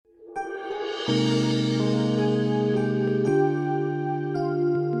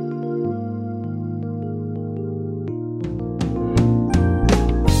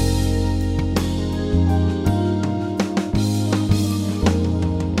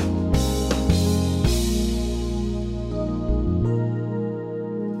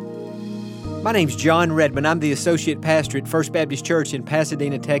My name's Jon Redmond. I'm the Associate Pastor at First Baptist Church in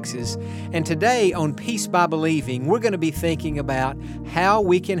Pasadena, Texas. And today on Peace by Believing, we're going to be thinking about how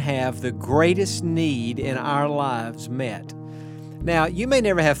we can have the greatest need in our lives met. Now, you may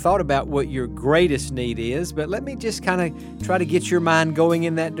never have thought about what your greatest need is, but let me just kind of try to get your mind going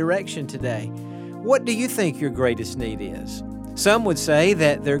in that direction today. What do you think your greatest need is? Some would say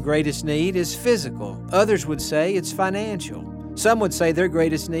that their greatest need is physical. Others would say it's financial. Some would say their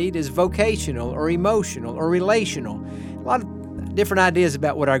greatest need is vocational or emotional or relational. A lot of different ideas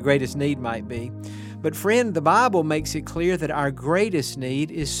about what our greatest need might be. But friend, the Bible makes it clear that our greatest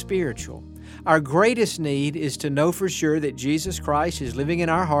need is spiritual. Our greatest need is to know for sure that Jesus Christ is living in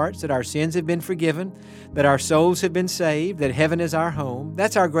our hearts, that our sins have been forgiven, that our souls have been saved, that heaven is our home.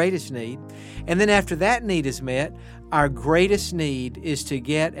 That's our greatest need. And then after that need is met, our greatest need is to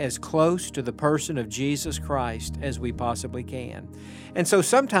get as close to the person of Jesus Christ as we possibly can. And so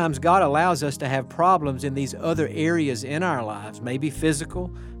sometimes God allows us to have problems in these other areas in our lives, maybe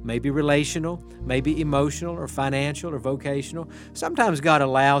physical, maybe relational, maybe emotional or financial or vocational. Sometimes God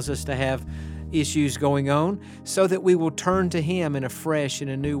allows us to have issues going on so that we will turn to Him in a fresh and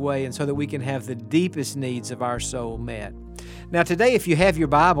a new way, and so that we can have the deepest needs of our soul met. Now today, if you have your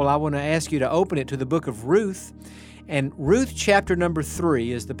Bible, I want to ask you to open it to the book of Ruth. And Ruth chapter number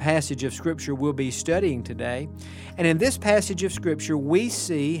 3 is the passage of Scripture we'll be studying today. And in this passage of Scripture, we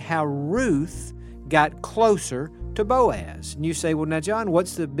see how Ruth got closer to Boaz. And you say, well, now, John,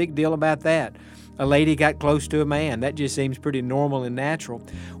 what's the big deal about that? A lady got close to a man. That just seems pretty normal and natural.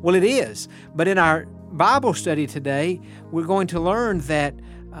 Well, it is. But in our Bible study today, we're going to learn that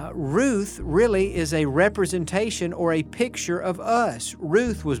Ruth really is a representation or a picture of us.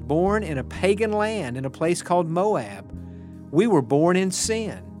 Ruth was born in a pagan land in a place called Moab. We were born in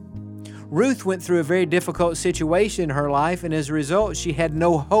sin. Ruth went through a very difficult situation in her life, and as a result, she had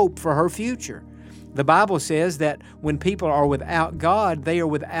no hope for her future. The Bible says that when people are without God, they are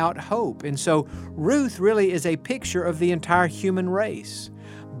without hope. And so Ruth really is a picture of the entire human race.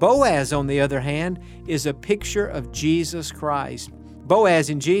 Boaz, on the other hand, is a picture of Jesus Christ. Boaz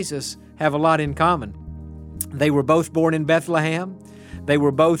and Jesus have a lot in common. They were both born in Bethlehem. They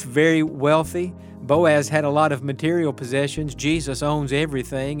were both very wealthy. Boaz had a lot of material possessions. Jesus owns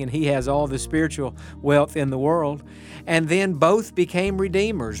everything, and he has all the spiritual wealth in the world. And then both became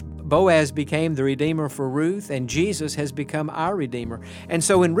redeemers. Boaz became the redeemer for Ruth, and Jesus has become our redeemer. And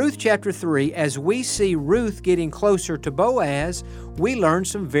so in Ruth chapter 3, as we see Ruth getting closer to Boaz, we learn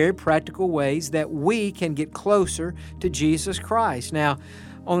some very practical ways that we can get closer to Jesus Christ. Now,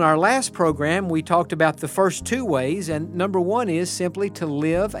 on our last program, we talked about the first two ways, and number one is simply to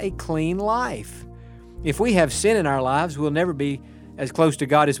live a clean life. If we have sin in our lives, we'll never be as close to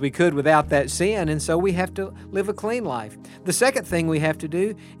God as we could without that sin, and so we have to live a clean life. The second thing we have to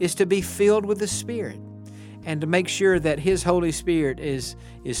do is to be filled with the Spirit, and to make sure that His Holy Spirit is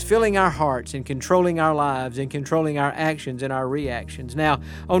filling our hearts and controlling our lives and controlling our actions and our reactions. Now,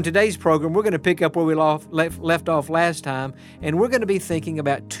 on today's program, we're going to pick up where we left off last time, and we're going to be thinking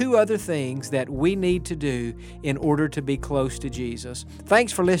about two other things that we need to do in order to be close to Jesus.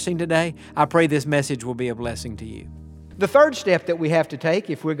 Thanks for listening today. I pray this message will be a blessing to you. The third step that we have to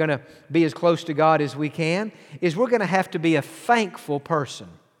take if we're going to be as close to God as we can is we're going to have to be a thankful person.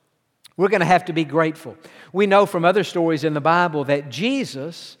 We're going to have to be grateful. We know from other stories in the Bible that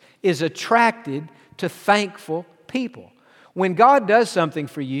Jesus is attracted to thankful people. When God does something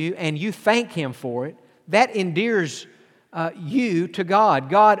for you and you thank Him for it, that endears you to God.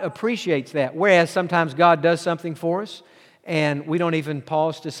 God appreciates that. Whereas sometimes God does something for us and we don't even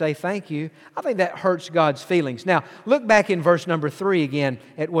pause to say thank you, I think that hurts God's feelings. Now, look back in verse number 3 again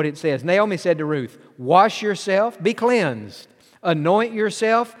at what it says. Naomi said to Ruth, "Wash yourself, be cleansed. Anoint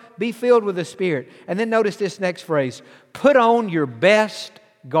yourself, be filled with the Spirit." And then notice this next phrase, "Put on your best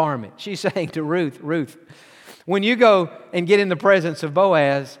garment." She's saying to Ruth, when you go and get in the presence of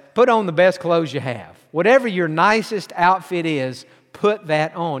Boaz, put on the best clothes you have. Whatever your nicest outfit is, put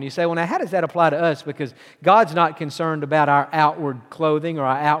that on. You say, well, now how does that apply to us? Because God's not concerned about our outward clothing or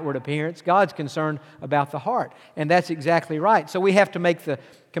our outward appearance. God's concerned about the heart. And that's exactly right. So we have to make the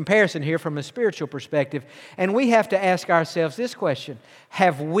comparison here from a spiritual perspective. And we have to ask ourselves this question: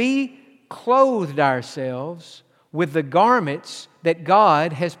 have we clothed ourselves with the garments that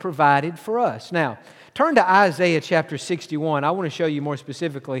God has provided for us? Now, Turn to Isaiah chapter 61. I want to show you more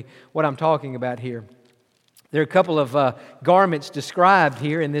specifically what I'm talking about here. There are a couple of garments described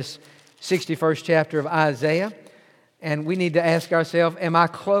here in this 61st chapter of Isaiah. And we need to ask ourselves, am I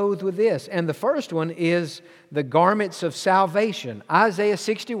clothed with this? And the first one is the garments of salvation. Isaiah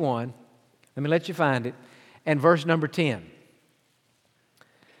 61, let me let you find it, and verse number 10.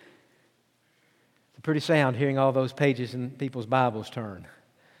 It's a pretty sound hearing all those pages in people's Bibles turn.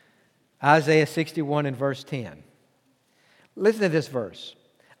 Isaiah 61 and verse 10. Listen to this verse.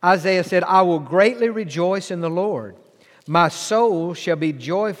 Isaiah said, I will greatly rejoice in the Lord. My soul shall be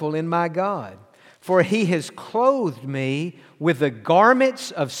joyful in my God. For He has clothed me with the garments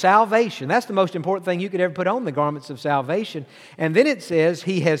of salvation. That's the most important thing you could ever put on, the garments of salvation. And then it says,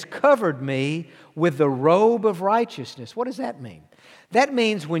 He has covered me with the robe of righteousness. What does that mean? That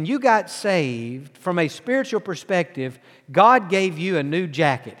means when you got saved, from a spiritual perspective, God gave you a new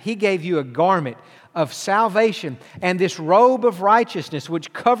jacket. He gave you a garment of salvation and this robe of righteousness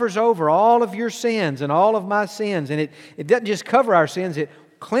which covers over all of your sins and all of my sins. And it doesn't just cover our sins, it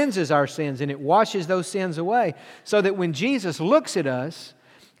cleanses our sins and it washes those sins away, so that when Jesus looks at us,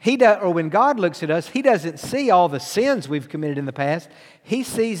 when God looks at us, He doesn't see all the sins we've committed in the past. He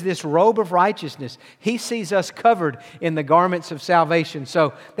sees this robe of righteousness. He sees us covered in the garments of salvation.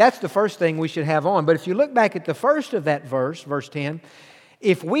 So that's the first thing we should have on. But if you look back at the first of that verse, verse 10,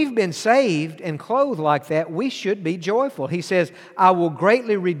 if we've been saved and clothed like that, we should be joyful. He says, I will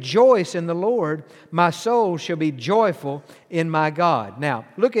greatly rejoice in the Lord. My soul shall be joyful in my God. Now,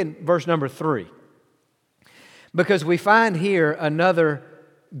 look at verse number 3. Because we find here another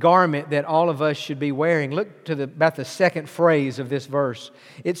garment that all of us should be wearing. Look to about the second phrase of this verse.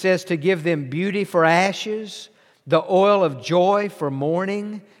 It says, to give them beauty for ashes, the oil of joy for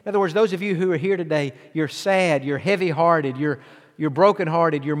mourning. In other words, those of you who are here today, you're sad, you're heavy-hearted, you're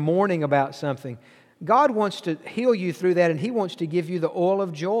brokenhearted, you're mourning about something. God wants to heal you through that, and He wants to give you the oil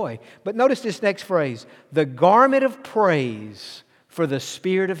of joy. But notice this next phrase, the garment of praise for the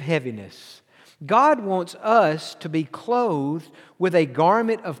spirit of heaviness. God wants us to be clothed with a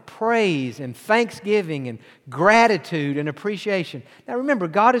garment of praise and thanksgiving and gratitude and appreciation. Now remember,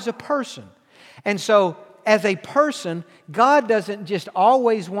 God is a person. And so, as a person, God doesn't just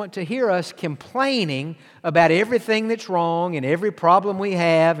always want to hear us complaining about everything that's wrong and every problem we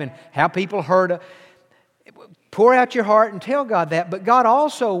have and how people hurt us. Pour out your heart and tell God that. But God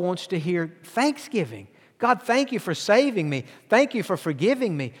also wants to hear thanksgiving. God, thank you for saving me. Thank you for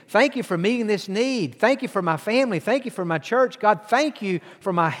forgiving me. Thank you for meeting this need. Thank you for my family. Thank you for my church. God, thank you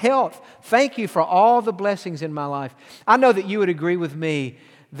for my health. Thank you for all the blessings in my life. I know that you would agree with me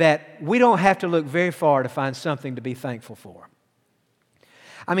that we don't have to look very far to find something to be thankful for.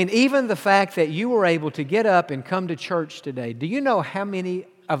 I mean, even the fact that you were able to get up and come to church today, do you know how many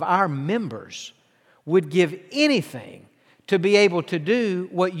of our members would give anything to be able to do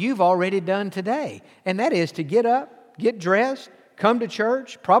what you've already done today? And that is to get up, get dressed, come to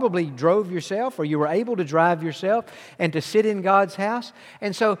church, probably drove yourself or you were able to drive yourself, and to sit in God's house.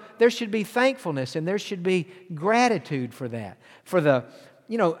 And so there should be thankfulness and there should be gratitude for that.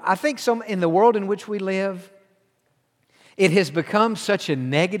 I think in the world in which we live, it has become such a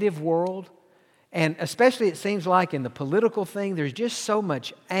negative world. And especially it seems like in the political thing, there's just so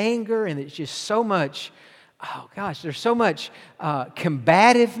much anger and it's just so much, there's so much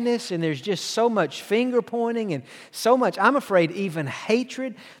combativeness and there's just so much finger pointing and so much, I'm afraid, even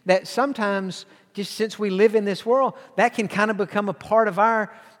hatred that sometimes, just since we live in this world, that can kind of become a part of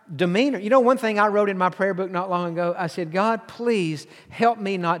our demeanor. You know, one thing I wrote in my prayer book not long ago, I said, God, please help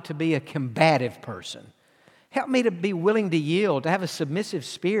me not to be a combative person. Help me to be willing to yield, to have a submissive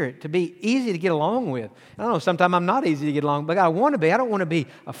spirit, to be easy to get along with. I don't know, sometimes I'm not easy to get along, but I want to be. I don't want to be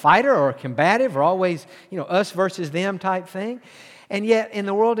a fighter or a combative or always, us versus them type thing. And yet, in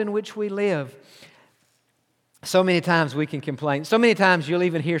the world in which we live, so many times we can complain. So many times you'll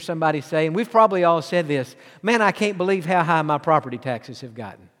even hear somebody say, and we've probably all said this, man, I can't believe how high my property taxes have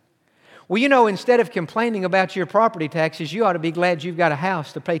gotten. Well, instead of complaining about your property taxes, you ought to be glad you've got a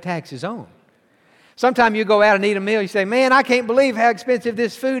house to pay taxes on. Sometime you go out and eat a meal, you say, man, I can't believe how expensive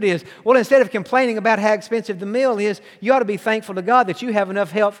this food is. Well, instead of complaining about how expensive the meal is, you ought to be thankful to God that you have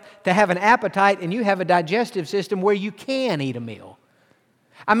enough health to have an appetite and you have a digestive system where you can eat a meal.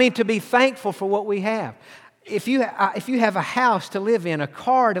 I mean, to be thankful for what we have. If you have a house to live in, a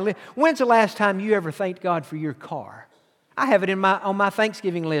car to live, when's the last time you ever thanked God for your car? I have it on my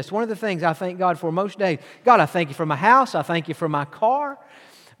Thanksgiving list. One of the things I thank God for most days, God, I thank you for my house. I thank you for my car.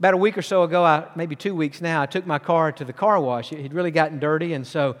 About a week or so ago, maybe 2 weeks now, I took my car to the car wash. It had really gotten dirty, and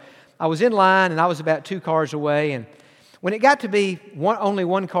so I was in line, and I was about 2 cars away, and When it got to be only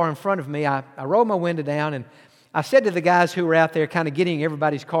one car in front of me, I rolled my window down and I said to the guys who were out there kind of getting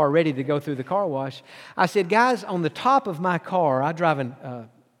everybody's car ready to go through the car wash, I said, guys, on the top of my car, I drive a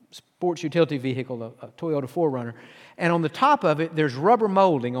sports utility vehicle, a Toyota 4Runner, and on the top of it, there's rubber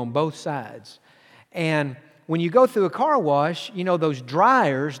molding on both sides. And when you go through a car wash, you know, those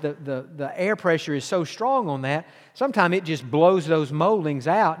dryers, the air pressure is so strong on that, sometimes it just blows those moldings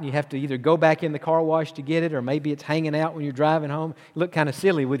out, and you have to either go back in the car wash to get it, or maybe it's hanging out when you're driving home. You look kind of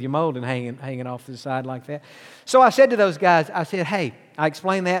silly with your molding hanging off to the side like that. So I said to those guys, I said, hey, I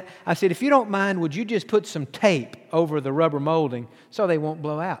explained that. I said, if you don't mind, would you just put some tape over the rubber molding so they won't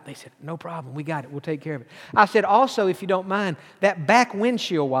blow out? They said, no problem, we got it, we'll take care of it. I said, also, if you don't mind, that back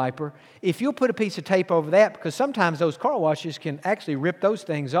windshield wiper, if you'll put a piece of tape over that, because sometimes those car washes can actually rip those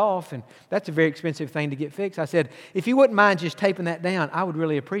things off, and that's a very expensive thing to get fixed. I said, if you wouldn't mind just taping that down, I would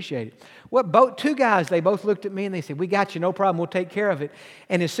really appreciate it. Well, two guys, they both looked at me and they said, we got you, no problem, we'll take care of it.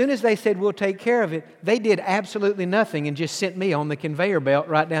 And as soon as they said, we'll take care of it, they did absolutely nothing and just sent me on the conveyor belt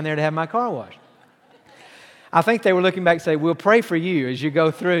right down there to have my car washed. I think they were looking back and say, we'll pray for you as you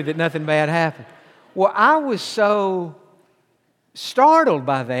go through that nothing bad happened. Well, I was so startled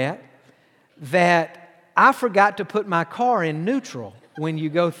by that I forgot to put my car in neutral when you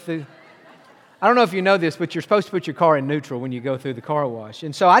go through. I don't know if you know this, but you're supposed to put your car in neutral when you go through the car wash.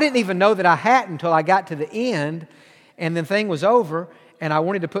 And so I didn't even know that I hadn't until I got to the end, and the thing was over, and I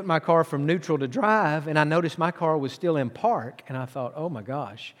wanted to put my car from neutral to drive, and I noticed my car was still in park, and I thought, oh my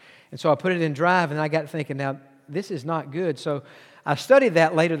gosh. And so I put it in drive, and I got thinking, now, this is not good. So I studied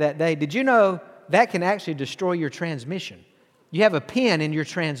that later that day. Did you know that can actually destroy your transmission? You have a pin in your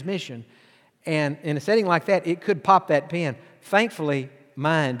transmission, and in a setting like that, it could pop that pin. Thankfully,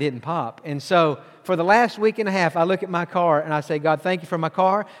 mine didn't pop. And so for the last week and a half, I look at my car and I say, God, thank you for my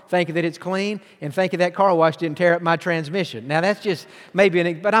car. Thank you that it's clean. And thank you that car wash didn't tear up my transmission. Now, that's just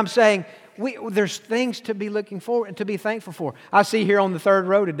maybe but I'm saying there's things to be looking for and to be thankful for. I see here on the third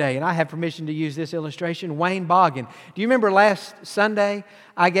row today, and I have permission to use this illustration, Wayne Boggin. Do you remember last Sunday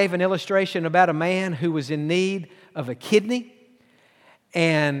I gave an illustration about a man who was in need of a kidney?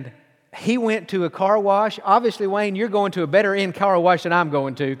 And he went to a car wash. Obviously, Wayne, you're going to a better end car wash than I'm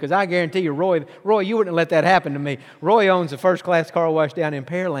going to, because I guarantee you, Roy, you wouldn't let that happen to me. Roy owns a first-class car wash down in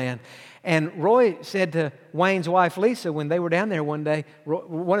Pearland. And Roy said to Wayne's wife, Lisa, when they were down there one day,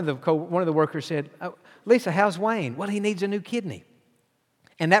 one of the workers said, oh, Lisa, how's Wayne? Well, he needs a new kidney.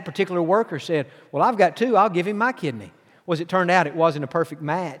 And that particular worker said, well, I've got two. I'll give him my kidney. Well, as it turned out, it wasn't a perfect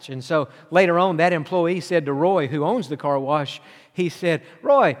match. And so later on, that employee said to Roy, who owns the car wash, he said,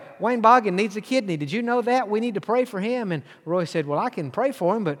 Roy, Wayne Boggin needs a kidney. Did you know that? We need to pray for him. And Roy said, well, I can pray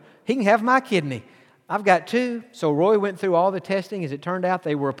for him, but he can have my kidney. I've got two. So Roy went through all the testing. As it turned out,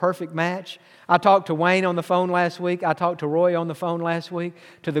 they were a perfect match. I talked to Wayne on the phone last week. I talked to Roy on the phone last week.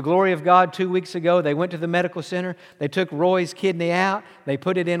 To the glory of God, 2 weeks ago, they went to the medical center. They took Roy's kidney out. They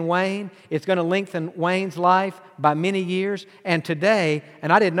put it in Wayne. It's going to lengthen Wayne's life by many years. And today,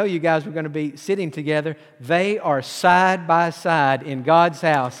 and I didn't know you guys were going to be sitting together, they are side by side in God's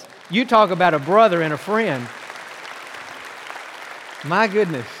house. You talk about a brother and a friend. My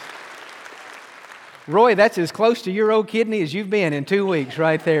goodness. Roy, that's as close to your old kidney as you've been in 2 weeks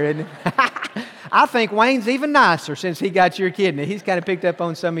right there, isn't it? I think Wayne's even nicer since he got your kidney. He's kind of picked up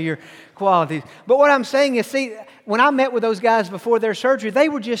on some of your qualities. But what I'm saying is, see, when I met with those guys before their surgery, they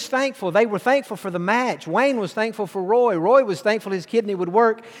were just thankful. They were thankful for the match. Wayne was thankful for Roy. Roy was thankful his kidney would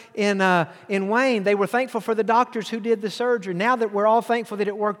work in Wayne. They were thankful for the doctors who did the surgery. Now that we're all thankful that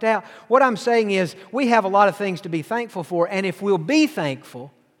it worked out, what I'm saying is we have a lot of things to be thankful for, and if we'll be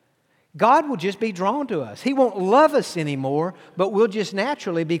thankful, God will just be drawn to us. He won't love us anymore, but we'll just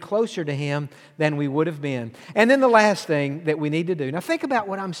naturally be closer to Him than we would have been. And then the last thing that we need to do. Now think about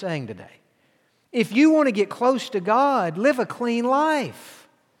what I'm saying today. If you want to get close to God, live a clean life.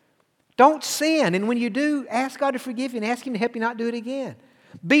 Don't sin. And when you do, ask God to forgive you and ask Him to help you not do it again.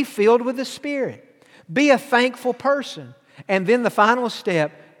 Be filled with the Spirit. Be a thankful person. And then the final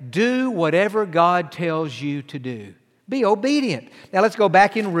step, do whatever God tells you to do. Be obedient. Now let's go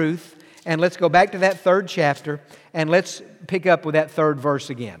back in Ruth. And let's go back to that 3rd chapter, and let's pick up with that 3rd verse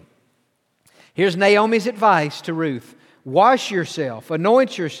again. Here's Naomi's advice to Ruth. Wash yourself,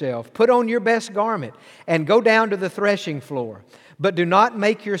 anoint yourself, put on your best garment, and go down to the threshing floor. But do not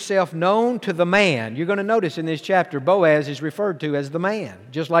make yourself known to the man. You're going to notice in this chapter, Boaz is referred to as the man,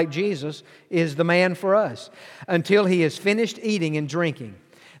 just like Jesus is the man for us, until he has finished eating and drinking.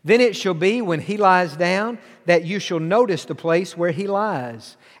 Then it shall be when he lies down that you shall notice the place where he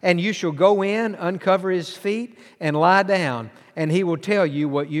lies. And you shall go in, uncover his feet, and lie down, and he will tell you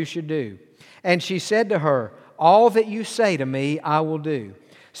what you should do. And she said to her, All that you say to me, I will do."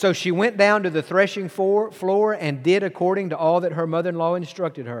 So she went down to the threshing floor and did according to all that her mother-in-law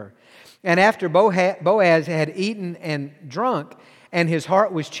instructed her. And after Boaz had eaten and drunk, and his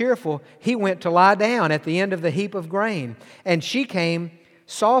heart was cheerful, he went to lie down at the end of the heap of grain. And she came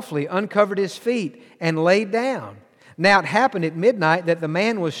softly, uncovered his feet, and laid down. Now it happened at midnight that the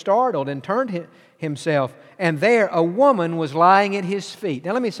man was startled and turned himself, and there a woman was lying at his feet.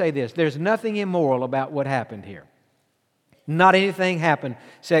 Now let me say this, there's nothing immoral about what happened here. Not anything happened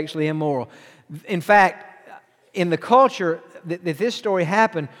sexually immoral. In fact, in the culture that this story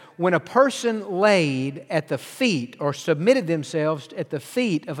happened, when a person laid at the feet or submitted themselves at the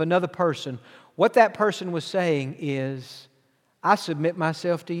feet of another person, what that person was saying is, I submit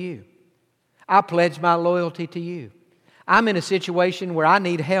myself to you. I pledge my loyalty to you. I'm in a situation where I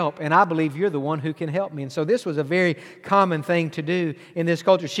need help, and I believe you're the one who can help me. And so this was a very common thing to do in this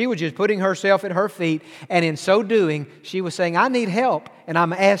culture. She was just putting herself at her feet, and in so doing, she was saying, I need help, and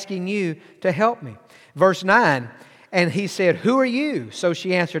I'm asking you to help me. Verse 9, and he said, "Who are you?" So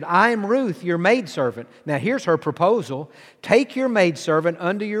she answered, "I am Ruth, your maidservant." Now here's her proposal. "Take your maidservant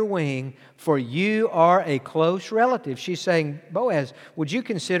under your wing, for you are a close relative." She's saying, Boaz, would you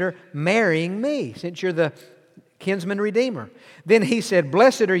consider marrying me, since you're the kinsman redeemer? Then he said,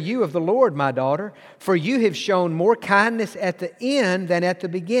 "Blessed are you of the Lord, my daughter, for you have shown more kindness at the end than at the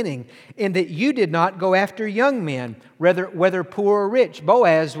beginning, in that you did not go after young men, whether poor or rich."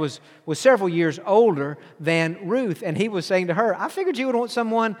 Boaz was several years older than Ruth, and he was saying to her, I figured you would want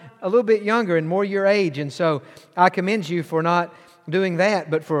someone a little bit younger and more your age, and so I commend you for not doing that,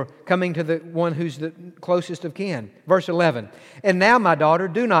 but for coming to the one who's the closest of kin. Verse 11, "And now, my daughter,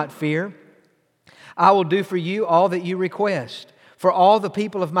 do not fear. I will do for you all that you request, for all the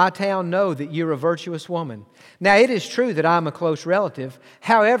people of my town know that you're a virtuous woman. Now it is true that I am a close relative.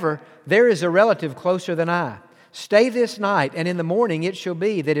 However, there is a relative closer than I. Stay this night, and in the morning it shall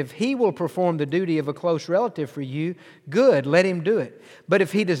be that if he will perform the duty of a close relative for you, good, let him do it. But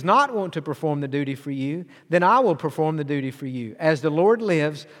if he does not want to perform the duty for you, then I will perform the duty for you. As the Lord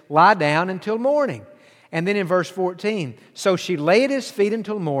lives, lie down until morning." And then in verse 14, "So she lay at his feet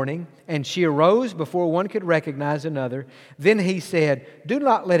until morning, and she arose before one could recognize another. Then he said, 'Do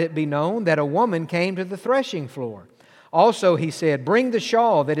not let it be known that a woman came to the threshing floor.' Also he said, 'Bring the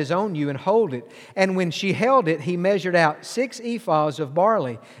shawl that is on you and hold it.' And when she held it, he measured out 6 ephahs of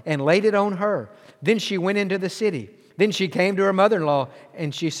barley and laid it on her. Then she went into the city. Then she came to her mother-in-law,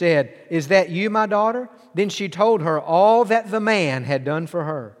 and she said, 'Is that you, my daughter?' Then she told her all that the man had done for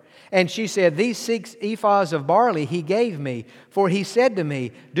her. And she said, 'These 6 ephahs of barley he gave me, for he said to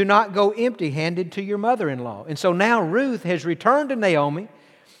me, do not go empty-handed to your mother-in-law.'" And so now Ruth has returned to Naomi,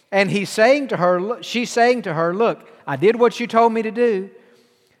 and she's saying to her, "Look, I did what you told me to do,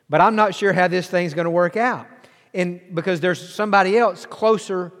 but I'm not sure how this thing's going to work out. And because there's somebody else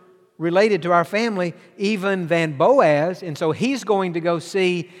closer related to our family even than Boaz, and so he's going to go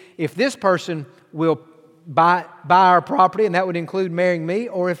see if this person will buy our property, and that would include marrying me,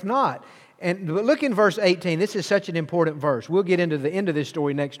 or if not." But look in verse 18. This is such an important verse. We'll get into the end of this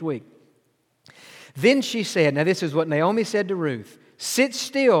story next week. "Then she said," now this is what Naomi said to Ruth, "Sit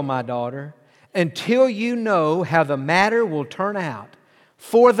still, my daughter, until you know how the matter will turn out.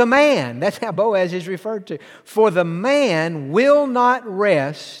 For the man," that's how Boaz is referred to, "for the man will not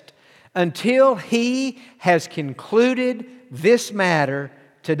rest until he has concluded this matter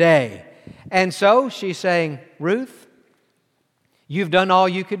today." And so she's saying, Ruth, you've done all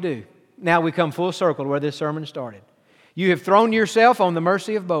you could do. Now we come full circle to where this sermon started. You have thrown yourself on the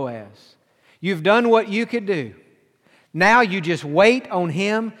mercy of Boaz. You've done what you could do. Now you just wait on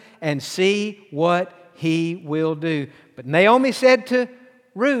him and see what he will do. But Naomi said to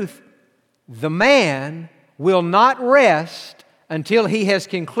Ruth, the man will not rest until he has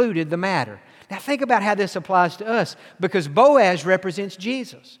concluded the matter. Now think about how this applies to us, because Boaz represents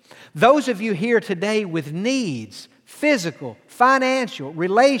Jesus. Those of you here today with needs, physical, financial,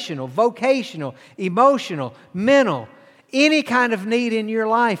 relational, vocational, emotional, mental, any kind of need in your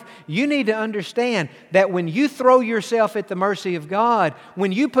life, you need to understand that when you throw yourself at the mercy of God,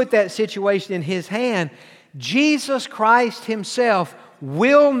 when you put that situation in His hand, Jesus Christ Himself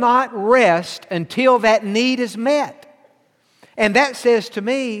will not rest until that need is met. And that says to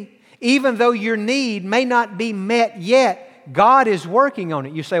me, even though your need may not be met yet, God is working on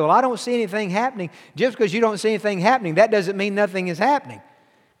it. You say, well, I don't see anything happening. Just because you don't see anything happening, that doesn't mean nothing is happening.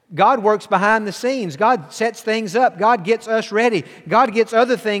 God works behind the scenes. God sets things up. God gets us ready. God gets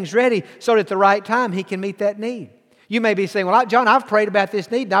other things ready so that at the right time He can meet that need. You may be saying, well, John, I've prayed about this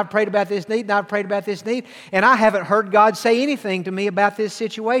need, and I've prayed about this need, and I've prayed about this need, and I haven't heard God say anything to me about this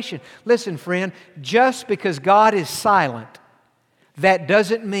situation. Listen, friend, just because God is silent, that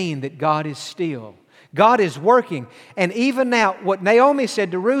doesn't mean that God is still. God is working. And even now, what Naomi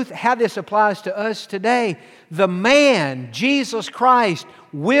said to Ruth, how this applies to us today, the man, Jesus Christ,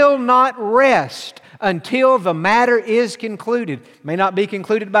 will not rest until the matter is concluded. May not be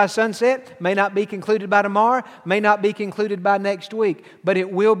concluded by sunset, may not be concluded by tomorrow, may not be concluded by next week, but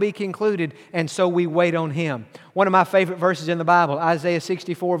it will be concluded, and so we wait on Him. One of my favorite verses in the Bible, Isaiah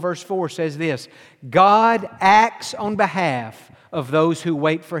 64 verse 4 says this, God acts on behalf of those who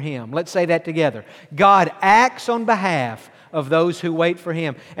wait for Him. Let's say that together. God acts on behalf of those who wait for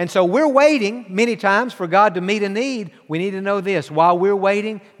Him. And so we're waiting many times for God to meet a need. We need to know this. While we're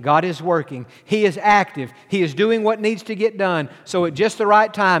waiting, God is working. He is active. He is doing what needs to get done. So at just the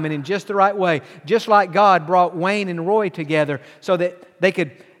right time and in just the right way, just like God brought Wayne and Roy together so that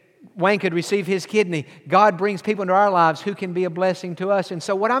Wayne could receive his kidney, God brings people into our lives who can be a blessing to us. And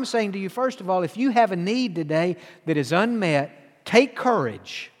so what I'm saying to you, first of all, if you have a need today that is unmet, take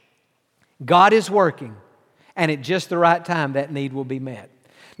courage. God is working. And at just the right time, that need will be met.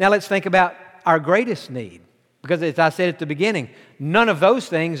 Now let's think about our greatest need. Because as I said at the beginning, none of those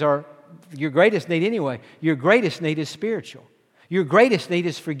things are your greatest need anyway. Your greatest need is spiritual. Your greatest need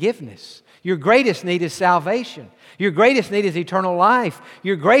is forgiveness. Your greatest need is salvation. Your greatest need is eternal life.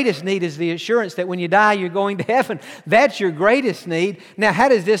 Your greatest need is the assurance that when you die, you're going to heaven. That's your greatest need. Now, how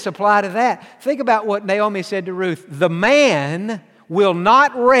does this apply to that? Think about what Naomi said to Ruth. The man will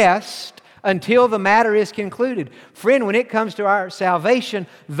not rest until the matter is concluded. Friend, when it comes to our salvation,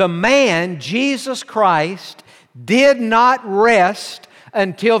 the man, Jesus Christ, did not rest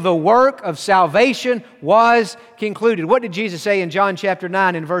until the work of salvation was concluded. What did Jesus say in John chapter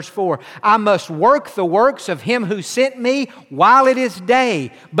 9 and verse 4? I must work the works of Him who sent me while it is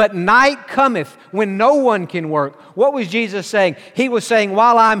day, but night cometh when no one can work. What was Jesus saying? He was saying,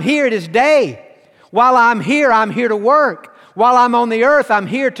 while I'm here, it is day. While I'm here to work. While I'm on the earth, I'm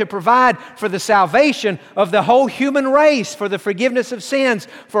here to provide for the salvation of the whole human race, for the forgiveness of sins,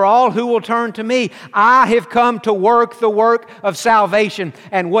 for all who will turn to me. I have come to work the work of salvation.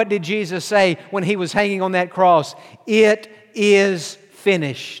 And what did Jesus say when He was hanging on that cross? It is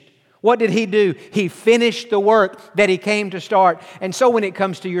finished. What did He do? He finished the work that He came to start. And so when it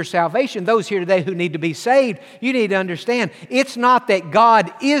comes to your salvation, those here today who need to be saved, you need to understand, it's not that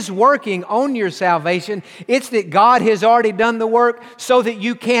God is working on your salvation. It's that God has already done the work so that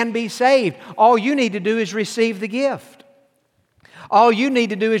you can be saved. All you need to do is receive the gift. All you need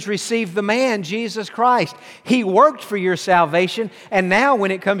to do is receive the man, Jesus Christ. He worked for your salvation, and now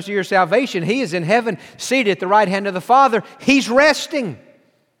when it comes to your salvation, He is in heaven, seated at the right hand of the Father. He's resting.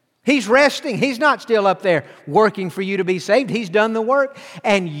 He's resting. He's not still up there working for you to be saved. He's done the work.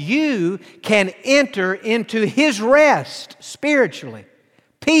 And you can enter into His rest spiritually.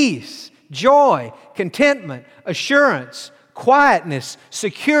 Peace, joy, contentment, assurance, quietness,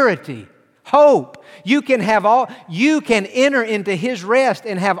 security, hope. You can enter into His rest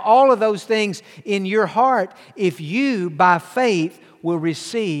and have all of those things in your heart if you, by faith, will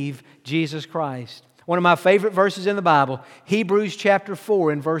receive Jesus Christ. One of my favorite verses in the Bible, Hebrews chapter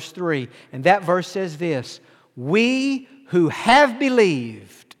 4 and verse 3. And that verse says this, we who have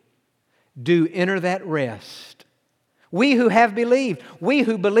believed do enter that rest. We who have believed, we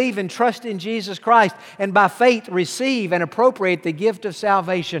who believe and trust in Jesus Christ and by faith receive and appropriate the gift of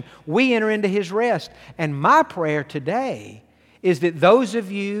salvation, we enter into His rest. And my prayer today is that those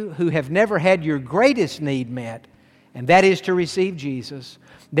of you who have never had your greatest need met, and that is to receive Jesus,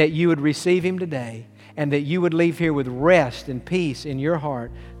 that you would receive Him today and that you would leave here with rest and peace in your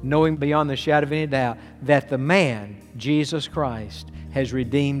heart, knowing beyond the shadow of any doubt that the man, Jesus Christ, has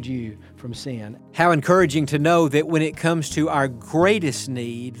redeemed you from sin. How encouraging to know that when it comes to our greatest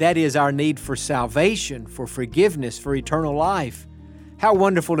need, that is our need for salvation, for forgiveness, for eternal life, how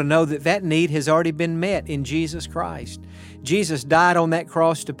wonderful to know that that need has already been met in Jesus Christ. Jesus died on that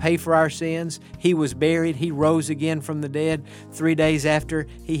cross to pay for our sins. He was buried. He rose again from the dead 3 days after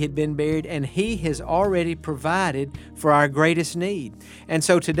He had been buried, and He has already provided for our greatest need. And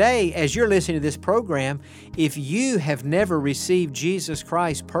so today, as you're listening to this program, if you have never received Jesus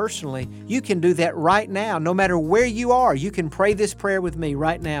Christ personally, you can do that right now. No matter where you are, you can pray this prayer with me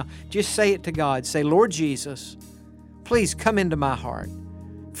right now. Just say it to God. Say, Lord Jesus, please come into my heart,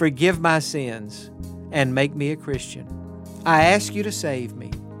 forgive my sins, and make me a Christian. I ask You to save me,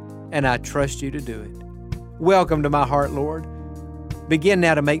 and I trust You to do it. Welcome to my heart, Lord. Begin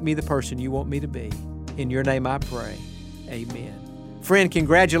now to make me the person You want me to be. In Your name I pray. Amen. Friend,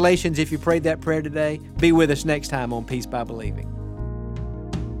 congratulations if you prayed that prayer today. Be with us next time on Peace by Believing.